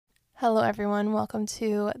Hello, everyone. Welcome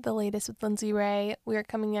to the latest with Lindsay Ray. We are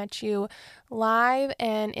coming at you live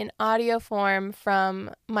and in audio form from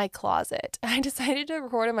my closet. I decided to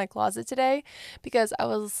record in my closet today because I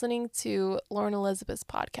was listening to Lauren Elizabeth's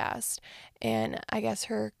podcast, and I guess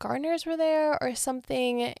her gardeners were there or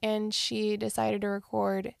something, and she decided to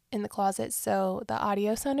record in the closet so the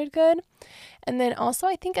audio sounded good. And then also,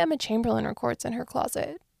 I think Emma Chamberlain records in her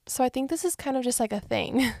closet. So I think this is kind of just like a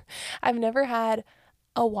thing. I've never had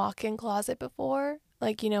a walk-in closet before,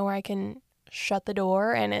 where I can shut the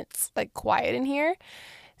door and it's like quiet in here.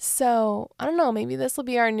 So I don't know, maybe this will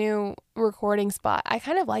be our new recording spot. I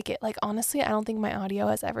kind of like it. Like, honestly, I don't think my audio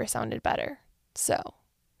has ever sounded better. So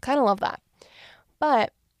kind of love that.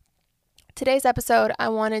 But today's episode, I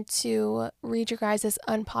wanted to read your guys'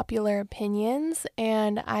 unpopular opinions,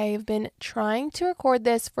 and I've been trying to record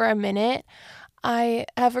this for a minute. I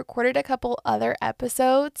have recorded a couple other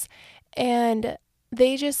episodes, and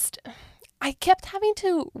I kept having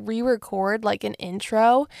to re-record like an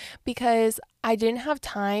intro because I didn't have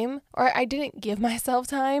time, or I didn't give myself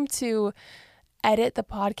time to edit the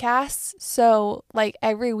podcasts. So like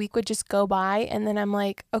every week would just go by, and then I'm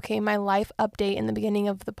like, okay, my life update in the beginning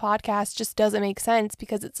of the podcast just doesn't make sense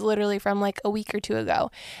because it's literally from like a week or two ago.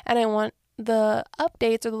 And I want the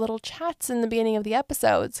updates or the little chats in the beginning of the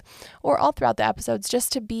episodes or all throughout the episodes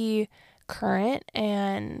just to be current,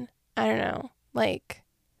 and I don't know. Like,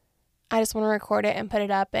 I just want to record it and put it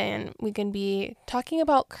up, and we can be talking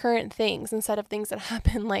about current things instead of things that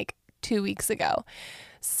happened like 2 weeks ago.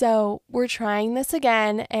 So we're trying this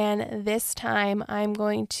again, and this time I'm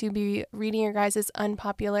going to be reading your guys'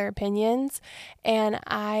 unpopular opinions. And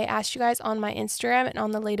I asked you guys on my Instagram and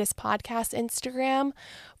on the latest podcast Instagram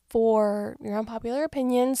for your unpopular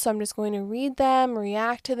opinions, so I'm just going to read them,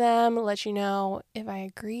 react to them, let you know if I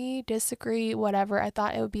agree, disagree, whatever. I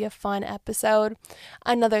thought it would be a fun episode.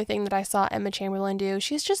 Another thing that I saw Emma Chamberlain do,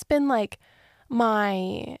 she's just been like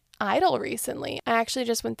my idol recently. I actually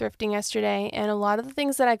just went thrifting yesterday, and a lot of the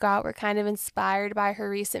things that I got were kind of inspired by her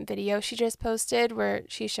recent video she just posted where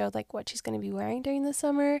she showed like what she's going to be wearing during the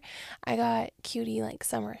summer. I got cutie like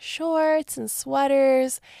summer shorts and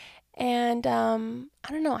sweaters. And I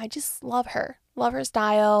don't know, I just love her. Love her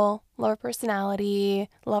style, love her personality,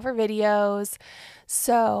 love her videos.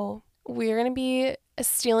 So we're going to be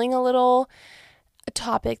stealing a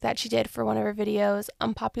topic that she did for one of her videos,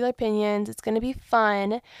 Unpopular Opinions. It's going to be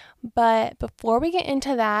fun. But before we get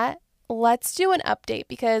into that, let's do an update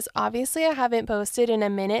because obviously I haven't posted in a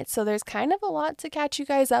minute, so there's kind of a lot to catch you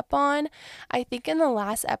guys up on. I think in the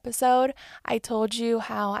last episode, I told you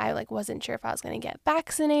how I wasn't sure if I was going to get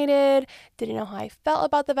vaccinated, didn't know how I felt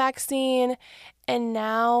about the vaccine, and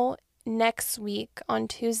now next week on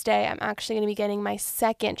Tuesday, I'm actually going to be getting my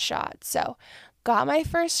second shot. So got my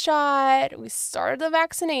first shot, we started the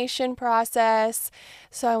vaccination process,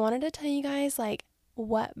 so I wanted to tell you guys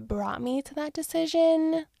what brought me to that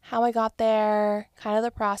decision, how I got there, kind of the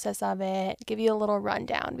process of it, give you a little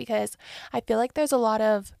rundown because I feel like there's a lot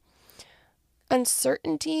of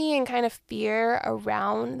uncertainty and kind of fear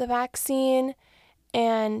around the vaccine,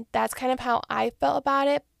 and that's kind of how I felt about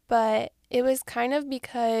it, but it was kind of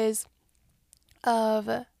because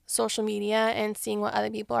of social media and seeing what other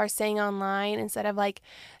people are saying online instead of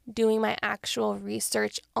doing my actual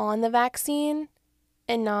research on the vaccine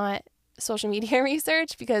and not social media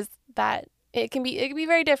research, because that it can be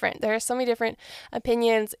very different. There are so many different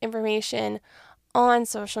opinions, information on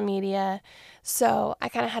social media. So I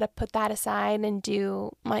kind of had to put that aside and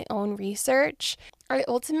do my own research. I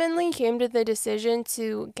ultimately came to the decision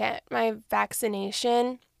to get my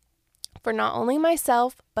vaccination for not only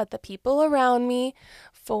myself, but the people around me,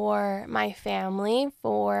 for my family,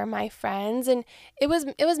 for my friends. And it was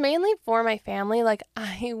mainly for my family.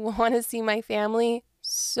 I want to see my family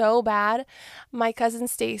so bad. My cousin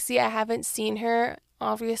Stacy, I haven't seen her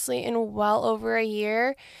obviously in well over a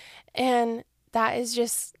year, and that is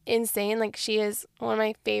just insane. She is one of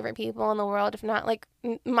my favorite people in the world, if not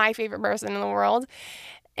my favorite person in the world,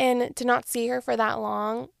 and to not see her for that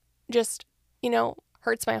long just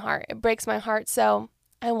hurts my heart. It breaks my heart. So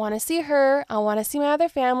I want to see her. I want to see my other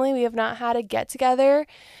family. We have not had a get together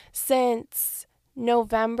since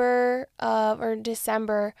December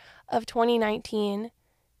of 2019.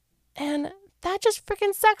 And that just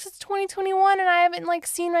freaking sucks. It's 2021 and I haven't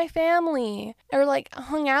seen my family or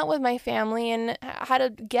hung out with my family and had a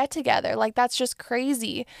get together. That's just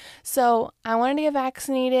crazy. So I wanted to get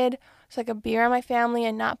vaccinated so I could be around my family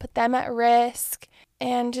and not put them at risk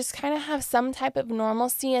and just kind of have some type of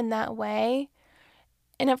normalcy in that way.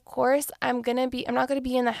 And of course, I'm not going to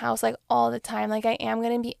be in the house all the time. I am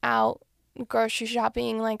going to be out grocery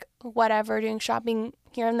shopping, whatever, doing shopping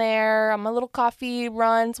here and there, my little coffee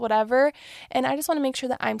runs, whatever. And I just want to make sure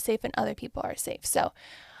that I'm safe and other people are safe. So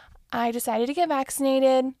I decided to get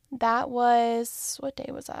vaccinated. That was, what day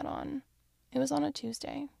was that on? It was on a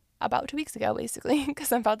Tuesday, about 2 weeks ago, basically,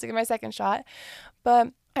 because I'm about to get my second shot.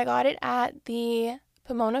 But I got it at the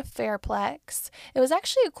Pomona Fairplex. It was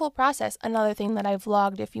actually a cool process. Another thing that I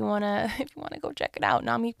vlogged, if you wanna go check it out.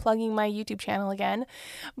 Not me plugging my YouTube channel again,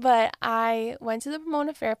 but I went to the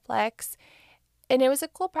Pomona Fairplex, and it was a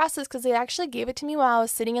cool process because they actually gave it to me while I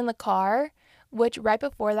was sitting in the car. Which right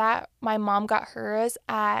before that, my mom got hers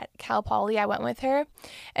at Cal Poly. I went with her,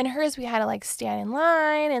 and hers we had to like stand in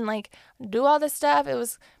line and like do all this stuff. It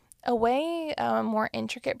was a way more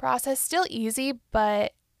intricate process. Still easy,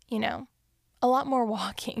 but a lot more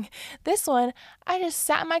walking. This one, I just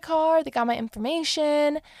sat in my car. They got my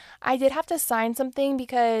information. I did have to sign something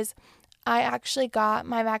because I actually got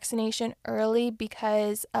my vaccination early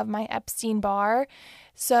because of my Epstein-Barr.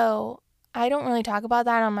 So I don't really talk about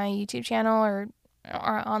that on my YouTube channel or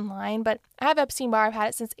online, but I have Epstein-Barr. I've had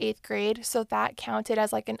it since 8th grade. So that counted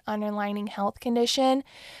as like an underlying health condition.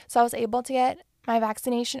 So I was able to get my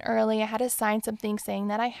vaccination early. I had to sign something saying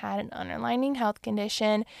that I had an underlying health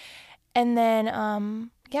condition. And then,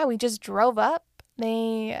 we just drove up.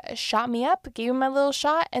 They shot me up, gave me my little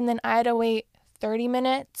shot, and then I had to wait 30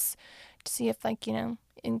 minutes to see if,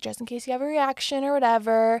 just in case you have a reaction or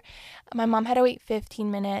whatever. My mom had to wait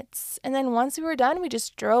 15 minutes. And then once we were done, we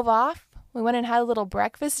just drove off. We went and had a little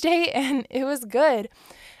breakfast date, and it was good.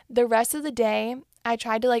 The rest of the day, I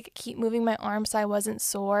tried to, keep moving my arm so I wasn't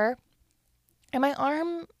sore. And my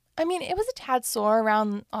arm, it was a tad sore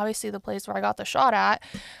around, obviously, the place where I got the shot at.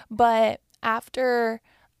 But after,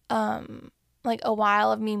 a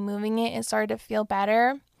while of me moving it, it started to feel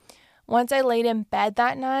better. Once I laid in bed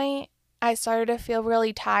that night, I started to feel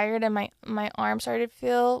really tired, and my arm started to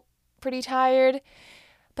feel pretty tired.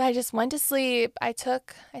 But I just went to sleep. I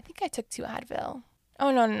think I took 2 Advil.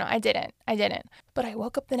 Oh, no, I didn't. But I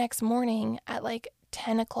woke up the next morning at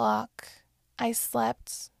 10 o'clock. I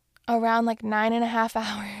slept around 9.5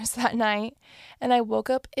 hours that night, and I woke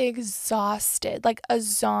up exhausted, like a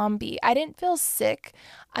zombie. I didn't feel sick.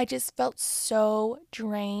 I just felt so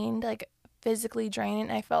drained, physically drained,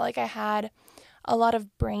 and I felt like I had a lot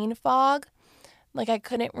of brain fog. I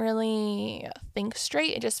couldn't really think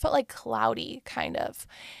straight. It just felt cloudy, kind of.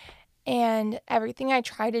 And everything I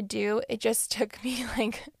tried to do, it just took me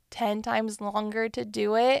 10 times longer to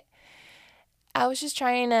do it. I was just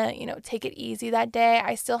trying to, take it easy that day.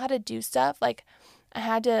 I still had to do stuff.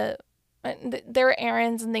 There were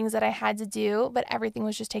errands and things that I had to do, but everything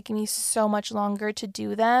was just taking me so much longer to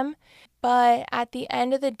do them. But at the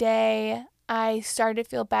end of the day, I started to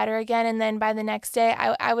feel better again. And then by the next day,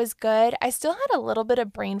 I was good. I still had a little bit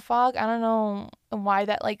of brain fog. I don't know why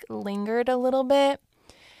that lingered a little bit,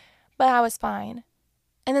 but I was fine.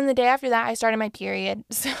 And then the day after that, I started my period.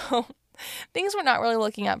 So things were not really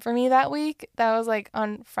looking up for me that week. That was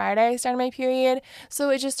on Friday I started my period. So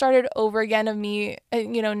it just started over again of me,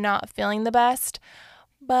 not feeling the best.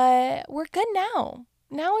 But we're good now.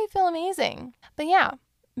 Now we feel amazing. But yeah,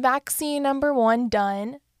 vaccine number 1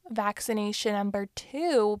 done. Vaccination number 2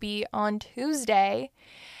 will be on Tuesday.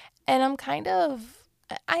 And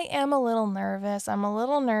I am a little nervous. I'm a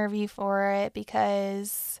little nervy for it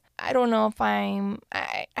because I don't know if I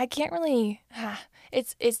can't really,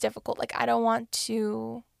 it's difficult. I don't want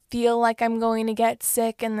to feel like I'm going to get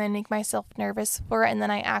sick and then make myself nervous for it. And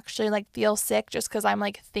then I actually feel sick just because I'm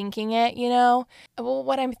thinking it, Well,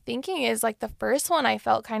 what I'm thinking is the first one I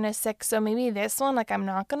felt kind of sick. So maybe this one, I'm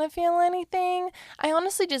not going to feel anything. I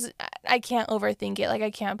honestly I can't overthink it.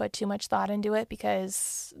 I can't put too much thought into it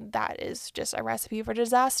because that is just a recipe for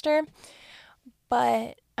disaster.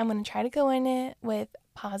 But I'm going to try to go in it with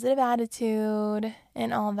positive attitude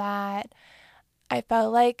and all that. I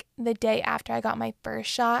felt like the day after I got my first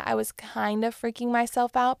shot, I was kind of freaking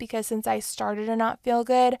myself out because since I started to not feel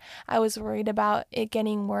good, I was worried about it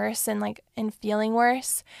getting worse and feeling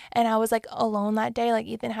worse. And I was alone that day.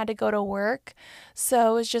 Ethan had to go to work.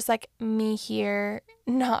 So it was just me here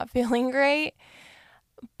not feeling great.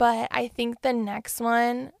 But I think the next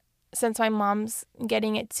one, since my mom's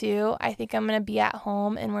getting it too, I think I'm going to be at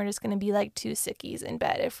home and we're just going to be 2 sickies in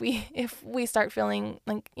bed if we start feeling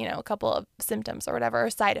a couple of symptoms or whatever, or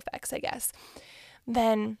side effects, I guess.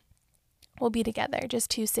 Then we'll be together, just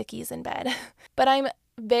 2 sickies in bed. But I'm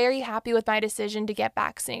very happy with my decision to get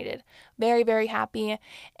vaccinated. Very, very happy.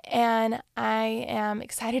 And I am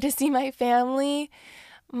excited to see my family.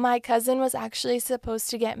 My cousin was actually supposed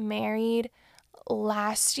to get married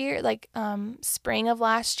last year, spring of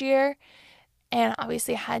last year, and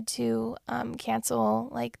obviously had to cancel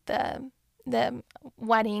the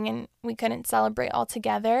wedding and we couldn't celebrate all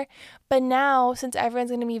together. But now, since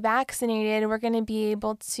everyone's going to be vaccinated, we're going to be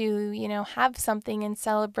able to, have something and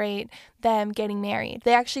celebrate them getting married.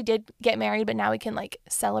 They actually did get married, but now we can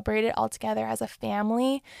celebrate it all together as a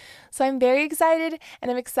family. So I'm very excited,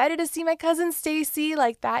 and I'm excited to see my cousin Stacy.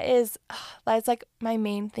 That's my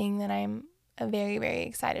main thing that I'm very, very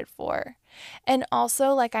excited for. And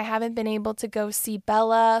also, I haven't been able to go see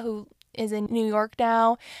Bella, who is in New York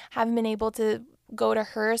now. Haven't been able to go to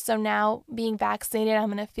her. So now being vaccinated,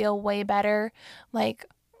 I'm going to feel way better,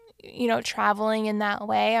 traveling in that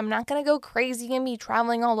way. I'm not going to go crazy and be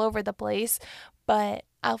traveling all over the place, but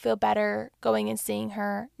I'll feel better going and seeing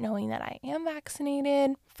her, knowing that I am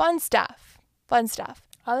vaccinated. Fun stuff.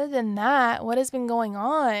 Other than that, what has been going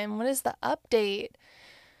on? What is the update?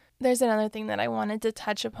 There's another thing that I wanted to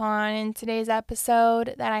touch upon in today's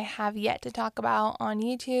episode that I have yet to talk about on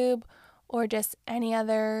YouTube or just any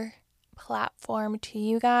other platform to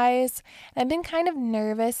you guys. I've been kind of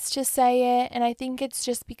nervous to say it, and I think it's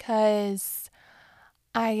just because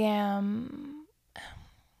I am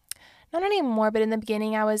not anymore, but in the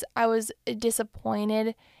beginning I was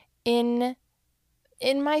disappointed in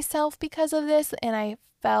myself because of this, and I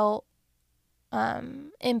felt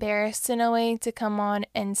embarrassed in a way to come on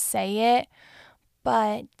and say it.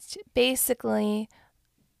 But basically,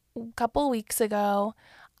 a couple weeks ago,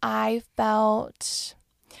 I felt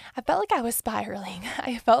like I was spiraling.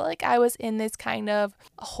 I felt like I was in this kind of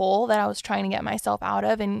hole that I was trying to get myself out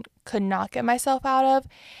of and could not get myself out of.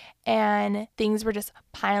 And things were just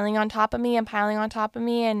piling on top of me.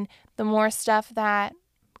 And the more stuff that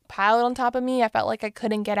piled on top of me, I felt like I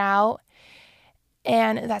couldn't get out.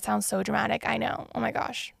 And that sounds so dramatic. I know. Oh my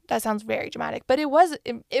gosh. That sounds very dramatic. But it was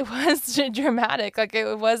dramatic.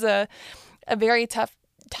 It was a very tough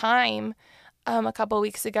time a couple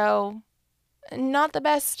weeks ago. Not the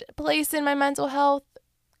best place in my mental health.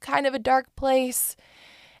 Kind of a dark place.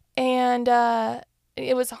 And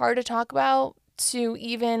it was hard to talk about to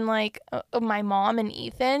even my mom and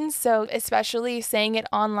Ethan. So especially saying it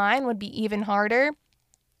online would be even harder.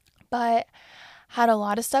 But had a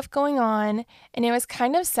lot of stuff going on, and it was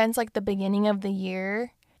kind of since the beginning of the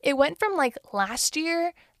year. It went from last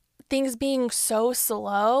year, things being so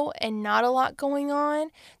slow and not a lot going on,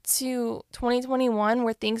 to 2021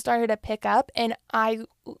 where things started to pick up, and I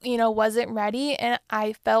wasn't ready, and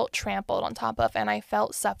I felt trampled on top of, and I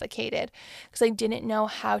felt suffocated because I didn't know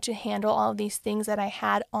how to handle all of these things that I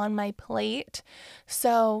had on my plate.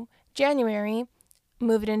 So January,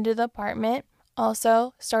 moved into the apartment,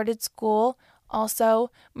 also started school. Also,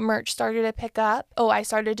 merch started to pick up. I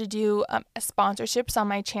started to do sponsorships on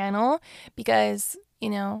my channel because,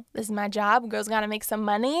 this is my job. Girls got to make some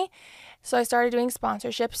money. So I started doing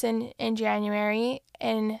sponsorships in January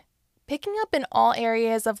and picking up in all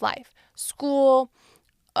areas of life. School,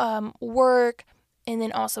 work, and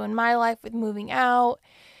then also in my life with moving out.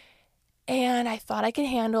 And I thought I could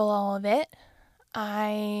handle all of it.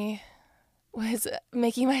 I was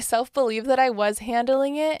making myself believe that I was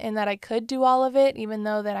handling it and that I could do all of it, even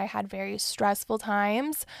though that I had very stressful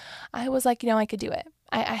times. I was like, I could do it.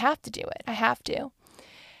 I have to do it. I have to.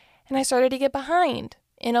 And I started to get behind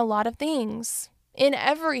in a lot of things, in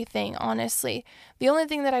everything, honestly. The only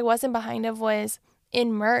thing that I wasn't behind of was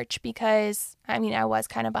in merch because, I was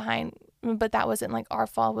kind of behind, but that wasn't our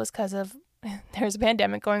fault. It was because of there's a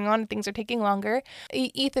pandemic going on and things are taking longer.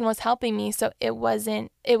 Ethan was helping me, so it was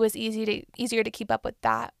easier to keep up with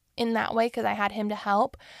that in that way because I had him to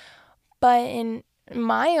help. But in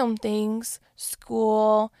my own things,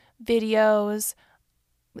 school, videos,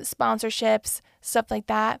 sponsorships, stuff like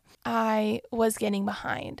that, I was getting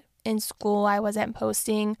behind. In school, I wasn't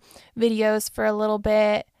posting videos for a little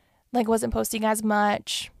bit, wasn't posting as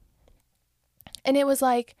much. And it was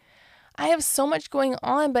I have so much going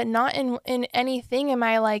on, but not in anything am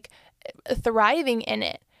I thriving in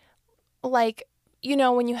it.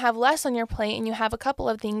 When you have less on your plate and you have a couple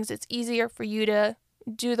of things, it's easier for you to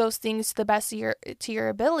do those things to the best of your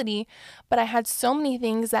ability. But I had so many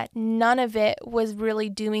things that none of it was really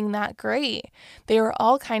doing that great. They were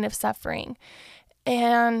all kind of suffering.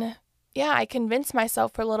 And yeah, I convinced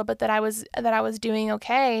myself for a little bit that I was doing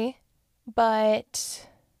okay, but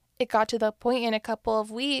it got to the point in a couple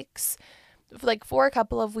of weeks, for a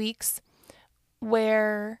couple of weeks,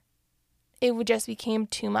 where it just became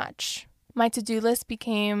too much. My to-do list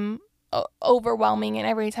became overwhelming, and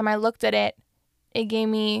every time I looked at it, it gave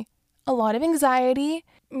me a lot of anxiety,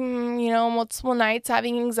 multiple nights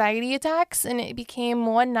having anxiety attacks, and it became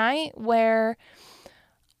one night where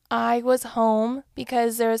I was home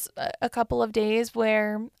because there's a couple of days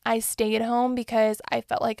where I stayed home because I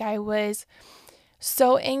felt like I was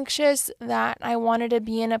so anxious that I wanted to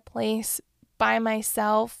be in a place by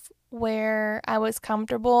myself where I was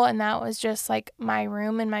comfortable, and that was just like my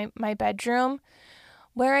room and my bedroom,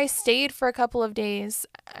 where I stayed for a couple of days.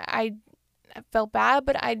 I felt bad,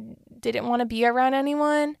 but I didn't want to be around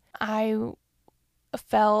anyone. I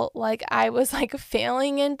felt like I was like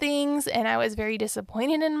failing in things, and I was very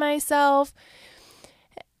disappointed in myself.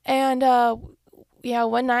 And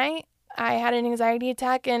one night I had an anxiety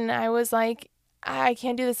attack, and I was like, I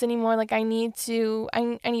can't do this anymore. Like, I need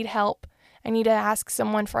help. I need to ask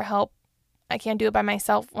someone for help. I can't do it by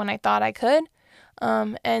myself when I thought I could.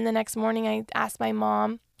 And the next morning I asked my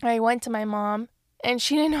mom. I went to my mom, and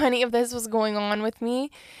she didn't know any of this was going on with me.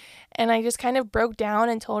 And I just kind of broke down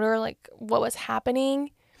and told her like what was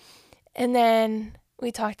happening. And then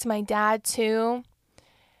we talked to my dad too.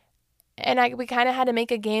 And we kind of had to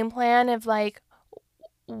make a game plan of like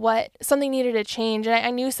what something needed to change. And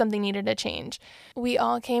I knew something needed to change. We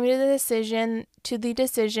all came to the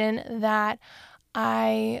decision that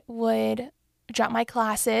I would drop my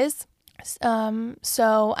classes.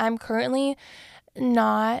 So I'm currently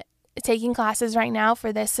not taking classes right now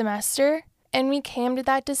for this semester. And we came to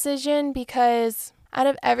that decision because out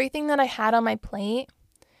of everything that I had on my plate,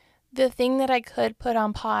 the thing that I could put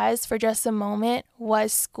on pause for just a moment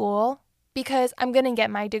was school, because I'm going to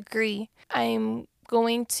get my degree. I'm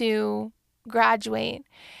going to graduate.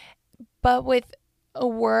 But with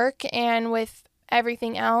work and with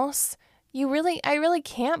everything else, I really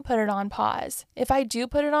can't put it on pause. If I do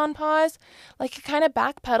put it on pause, like, it kind of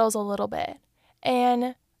backpedals a little bit.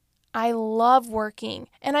 And I love working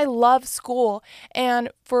and I love school. And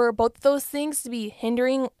for both of those things to be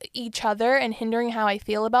hindering each other and hindering how I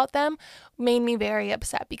feel about them made me very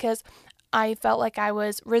upset, because I felt like I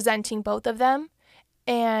was resenting both of them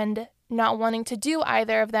and not wanting to do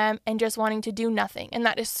either of them and just wanting to do nothing. And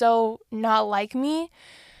that is so not like me.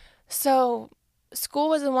 So school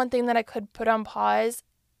was the one thing that I could put on pause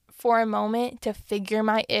for a moment to figure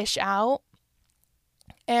my ish out.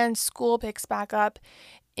 And school picks back up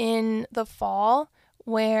in the fall,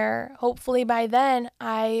 where hopefully by then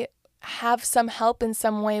I have some help in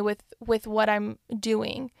some way with what I'm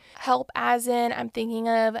doing. Help as in I'm thinking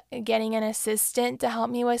of getting an assistant to help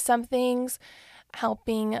me with some things,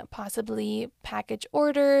 helping possibly package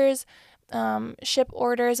orders, ship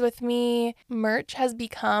orders with me. Merch has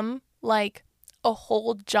become like a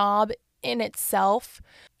whole job in itself.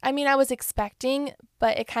 I mean, I was expecting,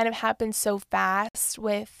 but it kind of happened so fast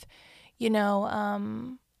with,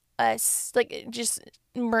 us, like, just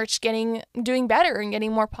merch doing better and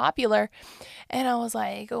getting more popular. And I was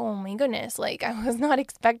like, oh my goodness, like, I was not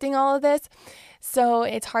expecting all of this. So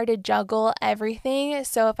it's hard to juggle everything.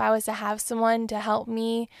 So if I was to have someone to help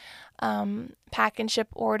me pack and ship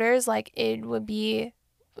orders, like, it would be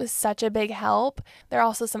such a big help. There are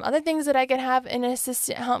also some other things that I could have an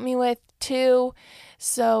assistant help me with too.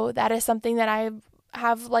 So that is something that I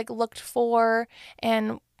have like looked for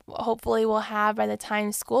and hopefully will have by the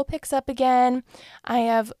time school picks up again. I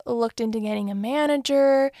have looked into getting a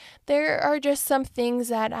manager. There are just some things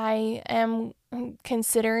that I am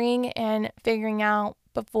considering and figuring out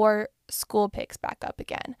before school picks back up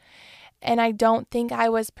again. And I don't think I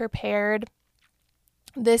was prepared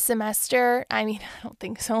this semester. I mean, I don't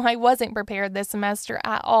think so. I wasn't prepared this semester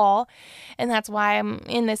at all. And that's why I'm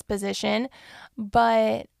in this position.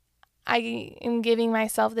 But I am giving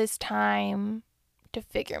myself this time to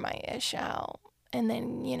figure my ish out and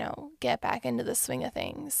then, get back into the swing of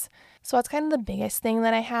things. So that's kind of the biggest thing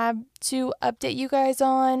that I have to update you guys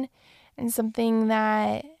on, and something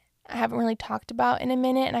that I haven't really talked about in a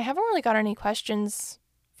minute. And I haven't really got any questions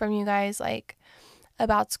from you guys like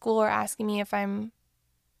about school or asking me if I'm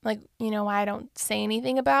like, why I don't say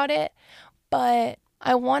anything about it. But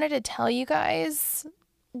I wanted to tell you guys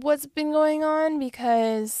what's been going on,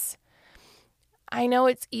 because I know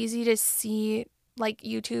it's easy to see like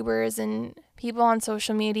YouTubers and people on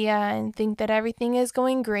social media and think that everything is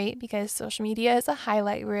going great, because social media is a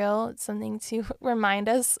highlight reel. It's something to remind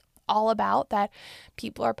us all about, that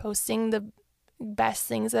people are posting the best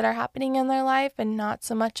things that are happening in their life and not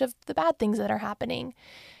so much of the bad things that are happening.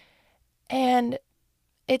 And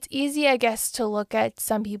it's easy, I guess, to look at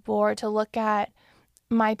some people or to look at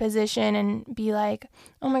my position and be like,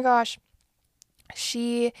 oh my gosh,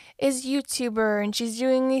 she is YouTuber and she's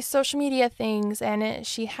doing these social media things and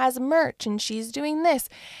she has merch and she's doing this.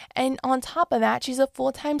 And on top of that, she's a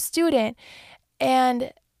full-time student.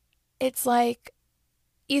 And it's like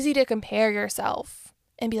easy to compare yourself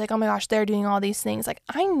and be like, oh my gosh, they're doing all these things. Like,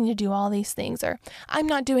 I need to do all these things, or I'm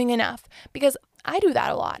not doing enough, because I do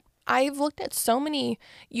that a lot. I've looked at so many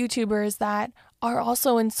YouTubers that are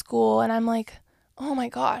also in school and I'm like, oh my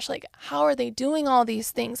gosh, like, how are they doing all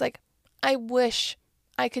these things? Like, I wish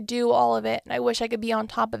I could do all of it, and I wish I could be on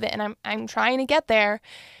top of it, and I'm trying to get there.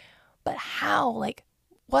 But how? Like,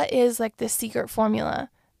 what is like this secret formula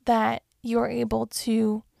that you're able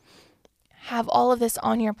to have all of this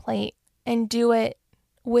on your plate and do it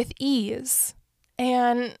with ease?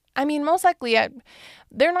 And I mean, most likely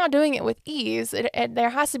they're not doing it with ease. There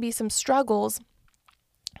has to be some struggles,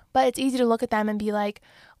 but it's easy to look at them and be like,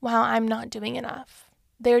 wow, I'm not doing enough.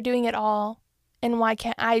 They're doing it all, and why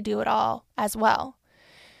can't I do it all as well?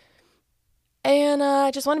 And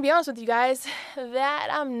I just want to be honest with you guys that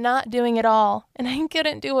I'm not doing it all, and I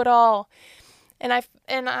couldn't do it all. And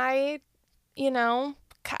I, you know,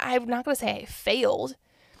 I'm not going to say I failed.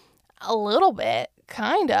 A little bit,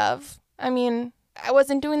 kind of. I mean, I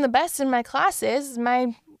wasn't doing the best in my classes.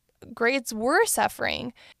 My grades were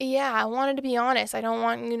suffering. Yeah, I wanted to be honest. I don't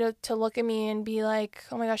want you to look at me and be like,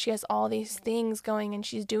 oh my gosh, she has all these things going and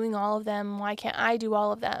she's doing all of them. Why can't I do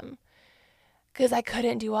all of them? Because I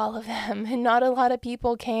couldn't do all of them, and not a lot of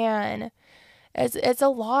people can. It's a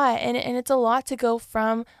lot, and it's a lot to go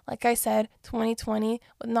from, like I said, 2020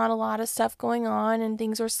 with not a lot of stuff going on and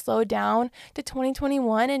things were slowed down, to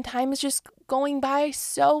 2021, and time is just going by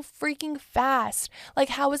so freaking fast. Like,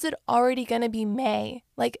 how is it already gonna be May?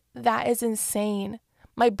 Like, that is insane.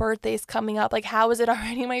 My birthday's coming up. Like, how is it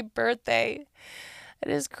already my birthday?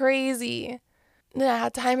 It is crazy. Yeah,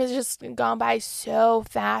 time has just gone by so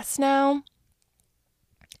fast now.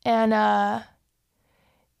 And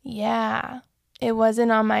yeah, it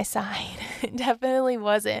wasn't on my side. It definitely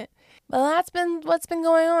wasn't. But that's been what's been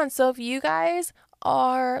going on. So if you guys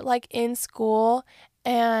are like in school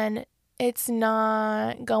and it's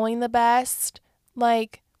not going the best,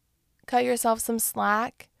 like, cut yourself some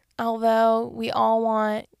slack. Although we all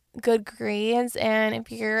want good grades, and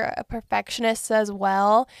if you're a perfectionist as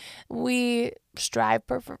well, we strive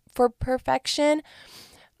for perfection,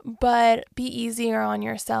 but be easier on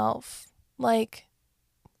yourself. Like,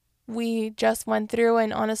 we just went through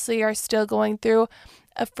and honestly are still going through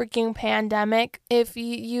a freaking pandemic. If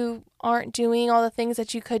you aren't doing all the things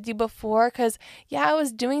that you could do before, because yeah, I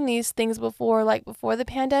was doing these things before, like before the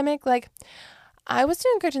pandemic, like I was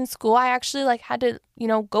doing good in school. I actually like had to,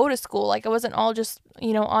 go to school. Like, it wasn't all just,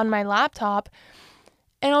 on my laptop,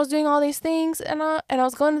 and I was doing all these things, and I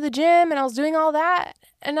was going to the gym, and I was doing all that,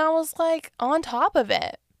 and I was like on top of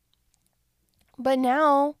it. But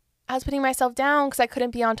now I was putting myself down because I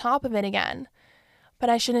couldn't be on top of it again. But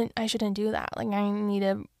I shouldn't do that. Like, I need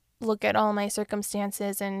to look at all my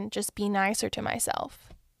circumstances and just be nicer to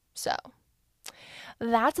myself. So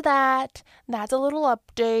that's that. That's a little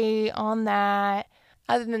update on that.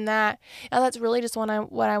 Other than that, that's really just what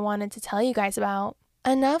I wanted to tell you guys about.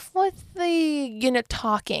 Enough with the,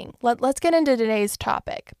 talking. Let's get into today's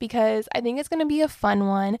topic, because I think it's going to be a fun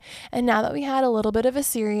one. And now that we had a little bit of a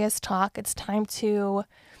serious talk, it's time to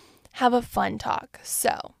have a fun talk.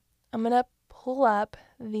 So I'm going to pull up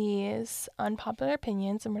these unpopular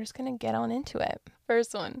opinions, and we're just going to get on into it.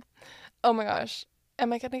 First one. Oh my gosh.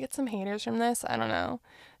 Am I going to get some haters from this? I don't know.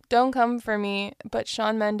 Don't come for me, but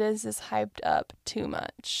Shawn Mendes is hyped up too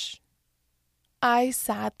much. I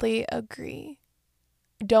sadly agree.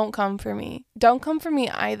 Don't come for me. Don't come for me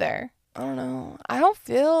either. I don't know. I don't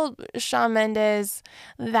feel Shawn Mendes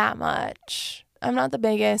that much. I'm not the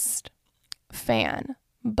biggest fan,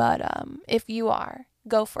 but if you are,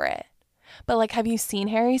 go for it. But like, have you seen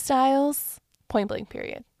Harry Styles? Point blank,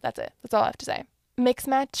 period. That's it. That's all I have to say.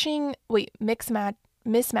 Mismatching or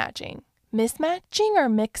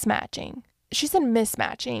mix matching? She said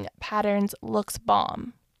mismatching patterns looks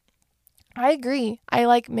bomb. I agree. I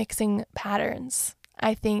like mixing patterns.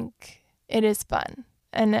 I think it is fun.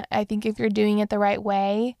 And I think if you're doing it the right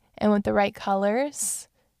way and with the right colors,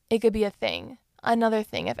 it could be a thing. Another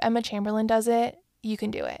thing, if Emma Chamberlain does it, you can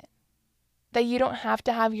do it. That you don't have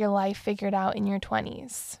to have your life figured out in your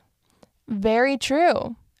 20s. Very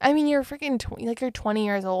true. I mean, you're freaking you're 20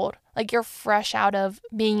 years old. Like, you're fresh out of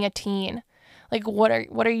being a teen. Like, what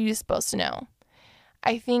are you supposed to know?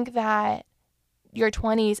 I think that your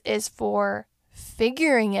 20s is for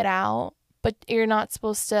figuring it out, but you're not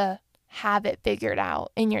supposed to have it figured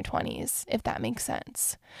out in your 20s, if that makes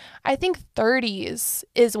sense. I think 30s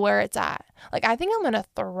is where it's at. Like, I think I'm going to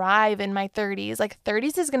thrive in my 30s. Like,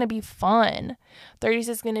 30s is going to be fun. 30s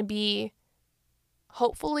is going to be,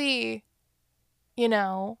 hopefully,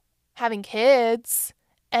 having kids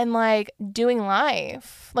and, like, doing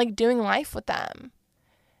life with them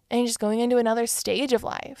and just going into another stage of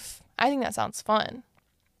life. I think that sounds fun.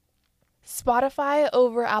 Spotify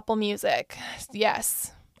over Apple Music.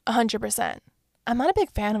 Yes, 100%. I'm not a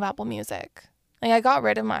big fan of Apple Music. Like, I got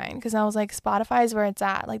rid of mine because I was like, Spotify is where it's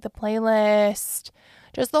at. Like, the playlist,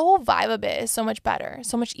 just the whole vibe of it is so much better,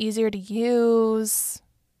 so much easier to use.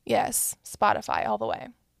 Yes, Spotify all the way.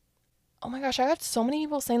 Oh my gosh, I got so many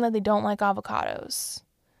people saying that they don't like avocados.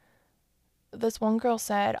 This one girl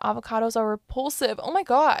said avocados are repulsive. Oh my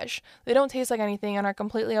gosh, they don't taste like anything and are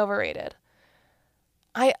completely overrated.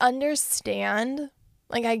 I understand.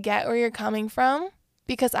 Like, I get where you're coming from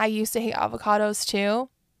because I used to hate avocados too.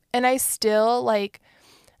 And I still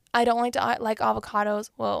I don't like to like avocados.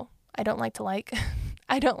 Well, I don't like to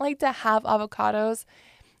I don't like to have avocados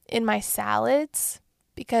in my salads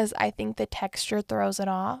because I think the texture throws it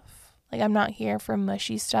off. Like, I'm not here for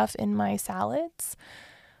mushy stuff in my salads,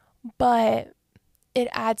 but it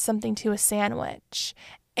adds something to a sandwich.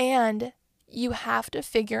 And you have to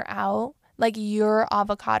figure out like your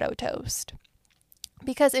avocado toast.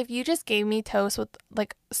 Because if you just gave me toast with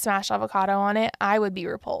like smashed avocado on it, I would be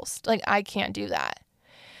repulsed. Like, I can't do that.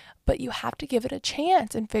 But you have to give it a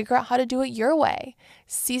chance and figure out how to do it your way.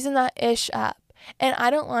 Season that ish up. And I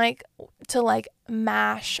don't like to like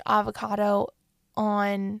mash avocado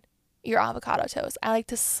on your avocado toast. I like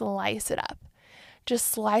to slice it up. Just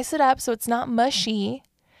slice it up so it's not mushy,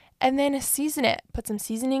 and then season it. Put some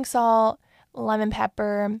seasoning salt, lemon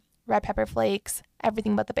pepper, red pepper flakes,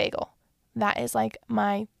 everything but the bagel. That is like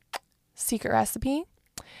my secret recipe.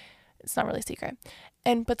 It's not really secret.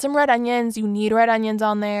 And put some red onions. You need red onions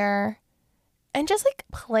on there. And just like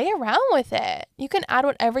play around with it. You can add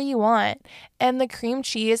whatever you want. And the cream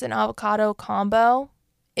cheese and avocado combo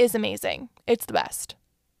is amazing. It's the best.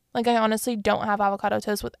 Like, I honestly don't have avocado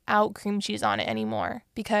toast without cream cheese on it anymore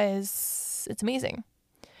because it's amazing.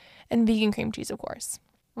 And vegan cream cheese, of course.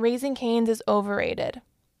 Raising Cane's is overrated.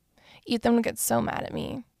 Ethan would get so mad at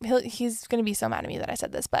me. He's going to be so mad at me that I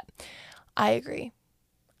said this, but I agree.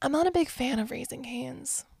 I'm not a big fan of Raising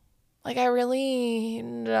Cane's. Like, I really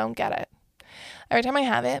don't get it. Every time I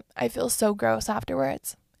have it, I feel so gross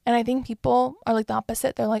afterwards. And I think people are like the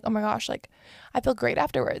opposite. They're like, oh my gosh, like, I feel great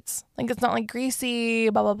afterwards. Like, it's not like greasy,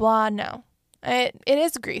 blah, blah, blah. No, it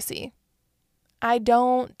is greasy. I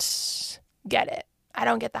don't get it. I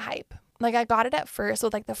don't get the hype. Like, I got it at first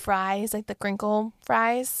with like the fries, like the crinkle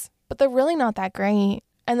fries, but they're really not that great.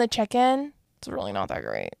 And the chicken, it's really not that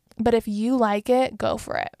great. But if you like it, go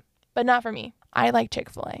for it. But not for me. I like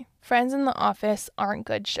Chick-fil-A. Friends in the Office aren't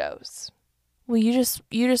good shows. Well, you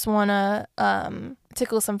just want to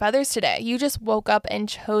tickle some feathers today. You just woke up and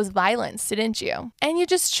chose violence, didn't you? And you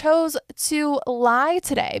just chose to lie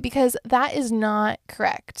today because that is not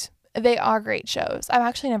correct. They are great shows. I've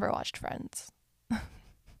actually never watched Friends.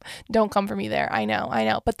 Don't come for me there. I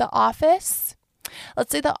know. But The Office,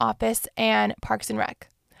 let's say The Office and Parks and Rec,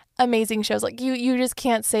 amazing shows. Like, you just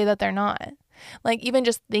can't say that they're not. Like, even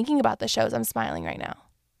just thinking about the shows, I'm smiling right now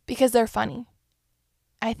because they're funny.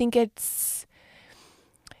 I think it's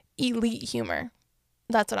elite humor.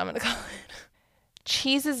 That's what I'm going to call it.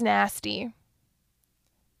 Cheese is nasty.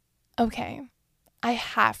 Okay, I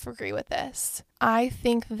have to agree with this. I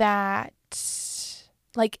think that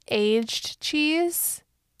like aged cheese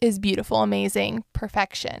is beautiful, amazing,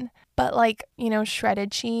 perfection. But like,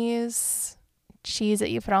 shredded cheese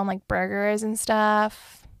that you put on like burgers and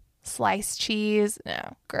stuff, sliced cheese,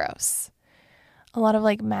 no, gross. A lot of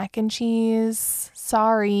like mac and cheese,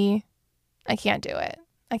 sorry, I can't do it.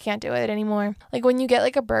 I can't do it anymore. Like, when you get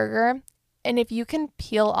like a burger, and if you can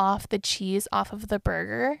peel off the cheese off of the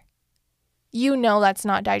burger, that's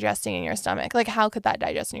not digesting in your stomach. Like, how could that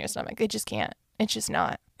digest in your stomach? It just can't. It's just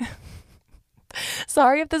not.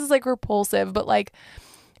 Sorry if this is like repulsive, but like,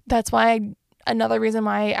 that's why another reason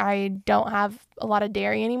why I don't have a lot of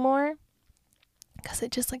dairy anymore, because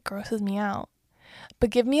it just like grosses me out.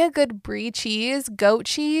 But give me a good brie cheese, goat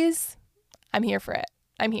cheese, I'm here for it.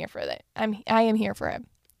 I am here for it.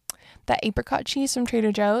 That apricot cheese from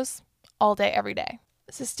Trader Joe's, all day, every day.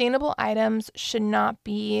 Sustainable items should not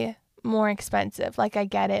be more expensive. Like, I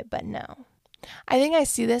get it, but no. I think I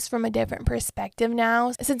see this from a different perspective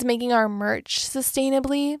now. Since making our merch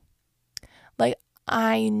sustainably, like,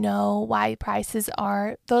 I know why prices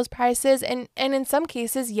are those prices. And in some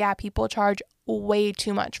cases, yeah, people charge way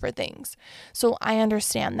too much for things. So I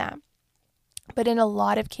understand that. But in a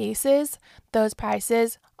lot of cases, those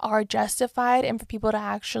prices are justified, and for people to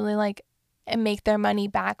actually like make their money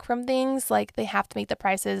back from things, like, they have to make the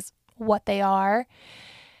prices what they are.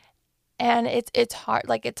 And it's hard,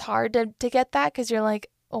 like, it's hard to get that, because you're like,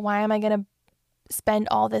 well, why am I going to spend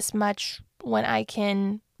all this much when I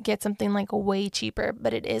can get something like way cheaper,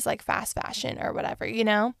 but it is like fast fashion or whatever,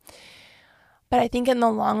 But I think in the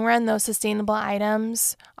long run, those sustainable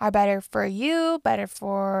items are better for you, better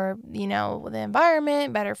for, the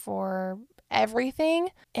environment, better for everything.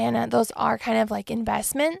 And those are kind of like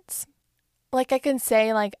investments. Like I can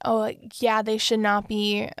say like, oh yeah, they should not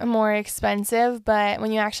be more expensive. But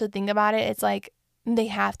when you actually think about it, it's like they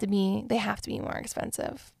have to be more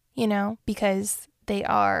expensive, because they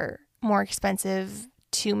are more expensive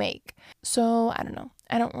to make. So I don't know.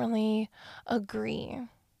 I don't really agree.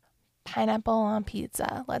 Pineapple on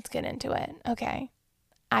pizza. Let's get into it. Okay.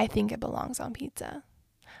 I think it belongs on pizza.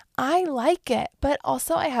 I like it, but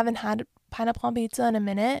also I haven't had pineapple on pizza in a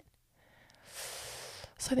minute.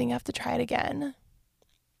 So I think I have to try it again.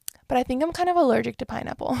 But I think I'm kind of allergic to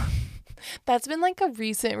pineapple. That's been like a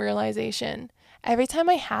recent realization. Every time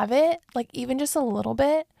I have it, like even just a little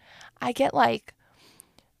bit, I get like,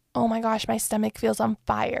 oh my gosh, my stomach feels on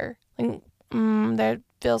fire. Like, there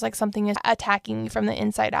feels like something is attacking me from the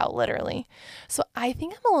inside out, literally. So I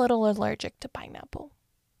think I'm a little allergic to pineapple.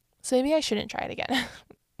 So maybe I shouldn't try it again.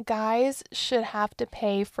 Guys should have to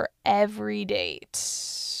pay for every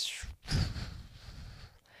date.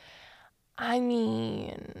 I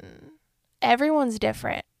mean, everyone's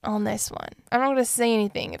different on this one. I'm not going to say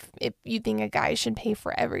anything if you think a guy should pay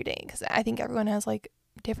for every date, because I think everyone has like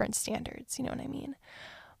different standards, you know what I mean?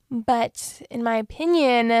 But in my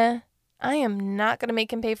opinion, I am not going to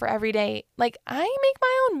make him pay for every date. Like, I make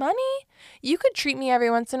my own money. You could treat me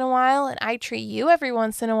every once in a while, and I treat you every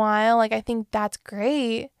once in a while. Like, I think that's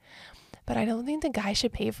great. But I don't think the guy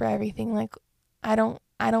should pay for everything. Like, I don't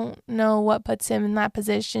know what puts him in that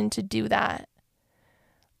position to do that.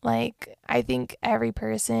 Like, I think every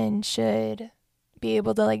person should be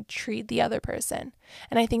able to, like, treat the other person.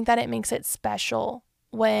 And I think that it makes it special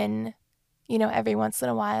when, every once in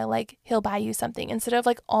a while, like, he'll buy you something instead of,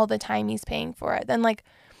 like, all the time he's paying for it. Then, like,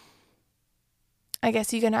 I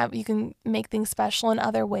guess you can make things special in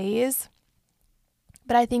other ways.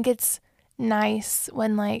 But I think it's nice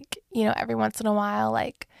when, like, every once in a while,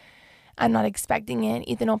 like, I'm not expecting it,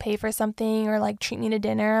 Ethan will pay for something or, like, treat me to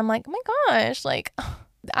dinner. I'm like, oh my gosh, like,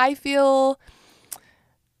 I feel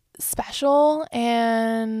special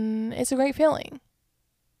and it's a great feeling.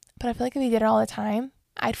 But I feel like if he did it all the time,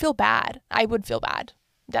 I'd feel bad. I would feel bad.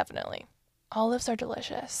 Definitely. Olives are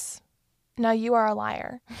delicious. Now you are a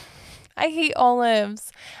liar. I hate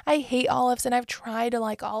olives. And I've tried to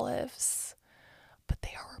like olives, but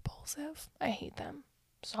they are repulsive. I hate them.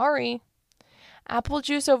 Sorry. Apple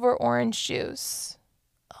juice over orange juice.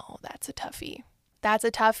 Oh, that's a toughie. That is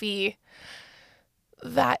a toughie.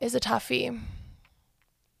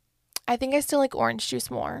 I think I still like orange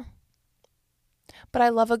juice more. But I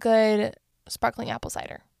love a good sparkling apple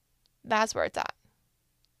cider. That's where it's at.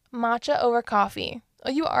 Matcha over coffee. Oh,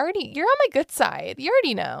 you're on my good side. You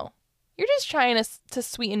already know. You're just trying to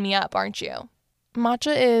sweeten me up, aren't you?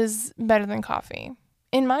 Matcha is better than coffee.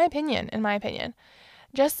 In my opinion.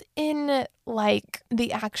 Just in, like,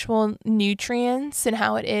 the actual nutrients and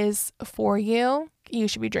how it is for you, you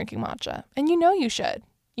should be drinking matcha. And you should.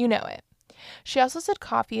 You know it. She also said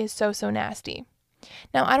coffee is so nasty.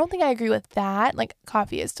 Now, I don't think I agree with that. Like,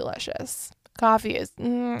 coffee is delicious.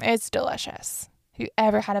 It's delicious. Have you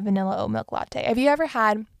ever had a vanilla oat milk latte? Have you ever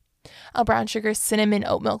had a brown sugar cinnamon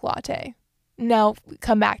oat milk latte? No,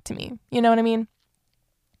 come back to me. You know what I mean?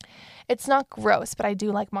 It's not gross, but I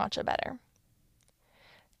do like matcha better.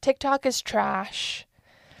 TikTok is trash.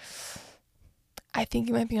 I think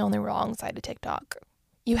you might be on the wrong side of TikTok.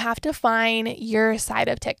 You have to find your side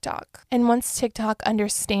of TikTok. And once TikTok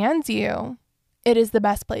understands you, it is the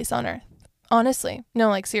best place on earth. Honestly. No,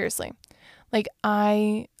 like, seriously. Like,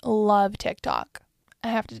 I love TikTok. I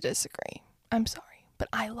have to disagree. I'm sorry, but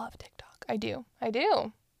I love TikTok. I do.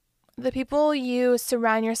 The people you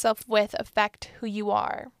surround yourself with affect who you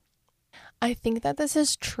are. I think that this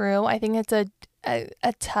is true. I think it's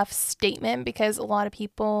a tough statement because a lot of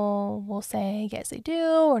people will say, yes, they do,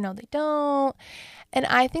 or no, they don't. And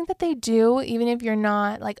I think that they do, even if you're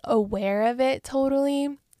not, like, aware of it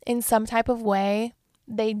totally. In some type of way,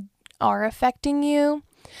 they are affecting you.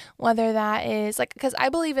 Whether that is, like, because I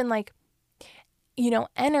believe in, like,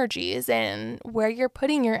 energies and where you're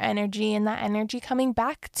putting your energy and that energy coming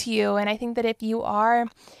back to you. And I think that if you are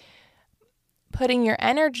putting your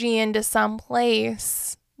energy into some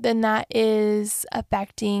place, then that is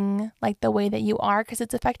affecting, like, the way that you are, because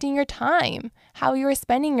it's affecting your time. How you are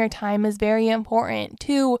spending your time is very important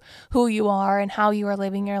to who you are and how you are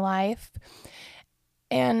living your life.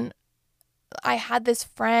 And I had this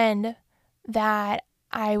friend that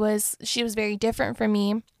she was very different from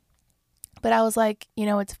me, but I was like,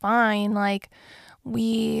 it's fine. Like,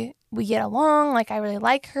 we get along. Like, I really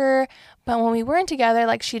like her. But when we weren't together,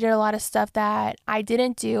 like, she did a lot of stuff that I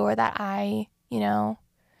didn't do, or that I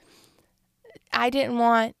didn't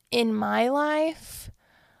want in my life.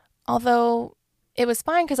 Although it was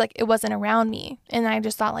fine because like it wasn't around me. And I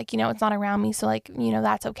just thought like, it's not around me. So like,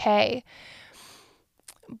 that's okay.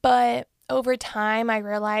 But over time, I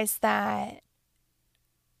realized that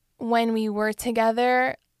when we were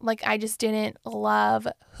together, like I just didn't love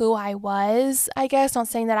who I was, I guess. Not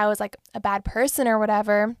saying that I was like a bad person or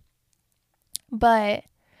whatever, but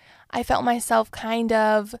I felt myself kind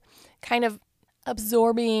of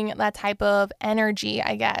absorbing that type of energy,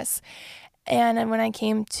 I guess. And when I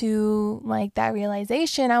came to like that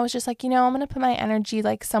realization, I was just like, I'm going to put my energy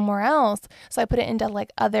like somewhere else. So I put it into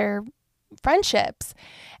like other friendships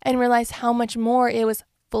and realized how much more it was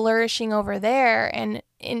flourishing over there and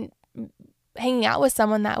in hanging out with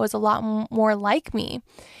someone that was a lot more like me.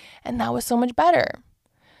 And that was so much better.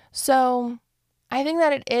 So I think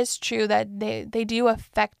that it is true that they do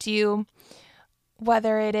affect you,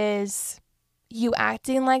 whether it is you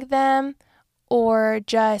acting like them or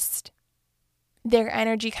just their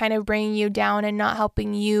energy kind of bringing you down and not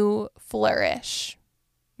helping you flourish.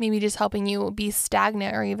 Maybe just helping you be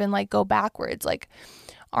stagnant or even like go backwards. Like,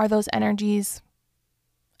 are those energies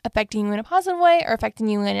affecting you in a positive way or affecting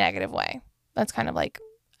you in a negative way? That's kind of like,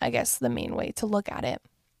 I guess, the main way to look at it.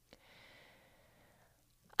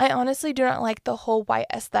 I honestly do not like the whole white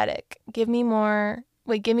aesthetic. Give me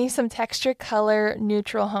some texture, color,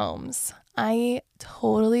 neutral homes. I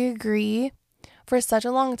totally agree. For such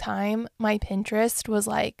a long time, my Pinterest was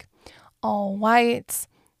like all whites,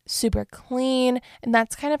 super clean. And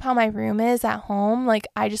that's kind of how my room is at home. Like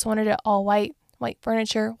I just wanted it all white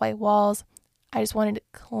furniture, white walls. I just wanted it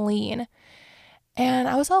clean. And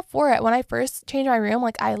I was all for it. When I first changed my room,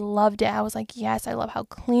 like I loved it. I was like, yes, I love how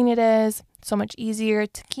clean it is. So much easier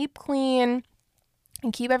to keep clean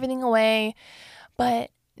and keep everything away. But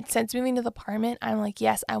since moving to the apartment, I'm like,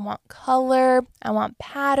 yes, I want color. I want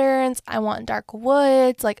patterns. I want dark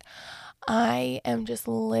woods. Like I am just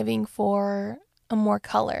living for a more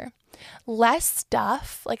color. Less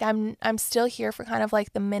stuff. Like I'm still here for kind of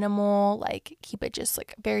like the minimal, like keep it just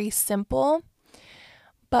like very simple.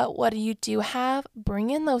 But what you do have, bring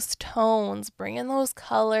in those tones, bring in those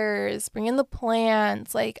colors, bring in the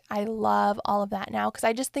plants. Like I love all of that now because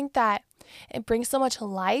I just think that it brings so much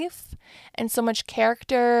life and so much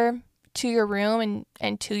character to your room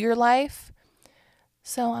and to your life.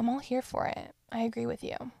 So I'm all here for it. I agree with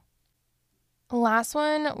you. Last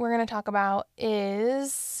one we're going to talk about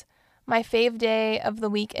is my fave day of the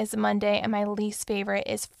week is Monday and my least favorite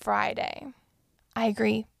is Friday. I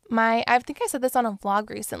agree. I think I said this on a vlog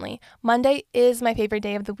recently. Monday is my favorite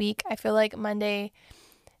day of the week. I feel like Monday,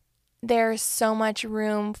 there's so much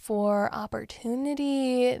room for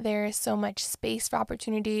opportunity. There's so much space for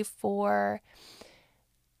opportunity, for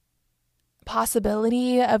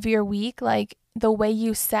possibility of your week. Like the way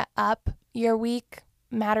you set up your week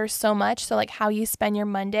matters so much. So like how you spend your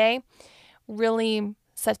Monday really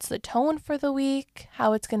sets the tone for the week,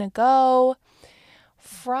 how it's going to go.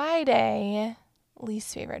 Friday,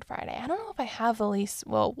 least favorite Friday. I don't know if I have a least,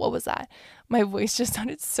 well, what was that? My voice just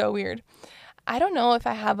sounded so weird. I don't know if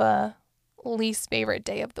I have a least favorite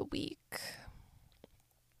day of the week.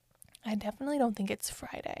 I definitely don't think it's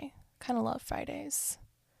Friday. Kind of love Fridays.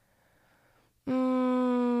 I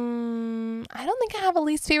don't think I have a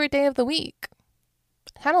least favorite day of the week.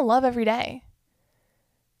 I kind of love every day.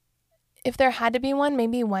 If there had to be one,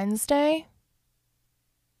 maybe Wednesday.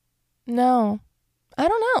 No, I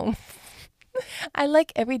don't know. I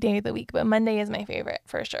like every day of the week, but Monday is my favorite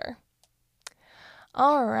for sure.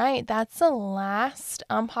 All right, that's the last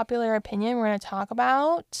unpopular opinion we're going to talk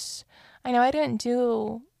about. I know I didn't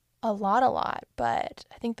do a lot, but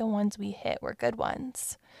I think the ones we hit were good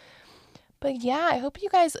ones. But yeah, I hope you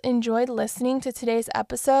guys enjoyed listening to today's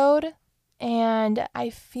episode, and I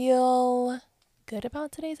feel good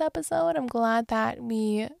about today's episode. I'm glad that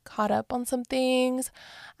we caught up on some things.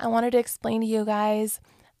 I wanted to explain to you guys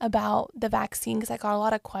about the vaccine because I got a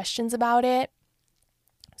lot of questions about it.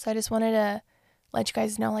 So I just wanted to let you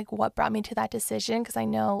guys know like what brought me to that decision, because I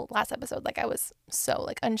know last episode like I was so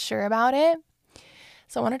like unsure about it.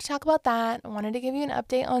 So I wanted to talk about that. I wanted to give you an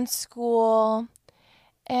update on school,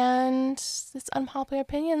 and this unpopular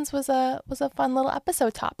opinions was a fun little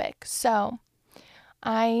episode topic. So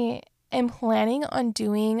I am planning on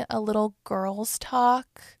doing a little girls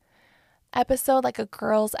talk episode, like a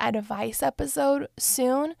girls advice episode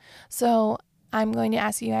soon. So I'm going to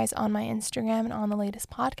ask you guys on my Instagram and on the latest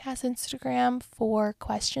podcast Instagram for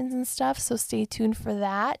questions and stuff. So stay tuned for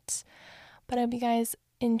that. But I hope you guys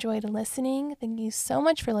enjoyed listening. Thank you so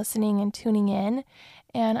much for listening and tuning in.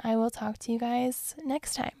 And I will talk to you guys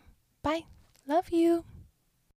next time. Bye. Love you.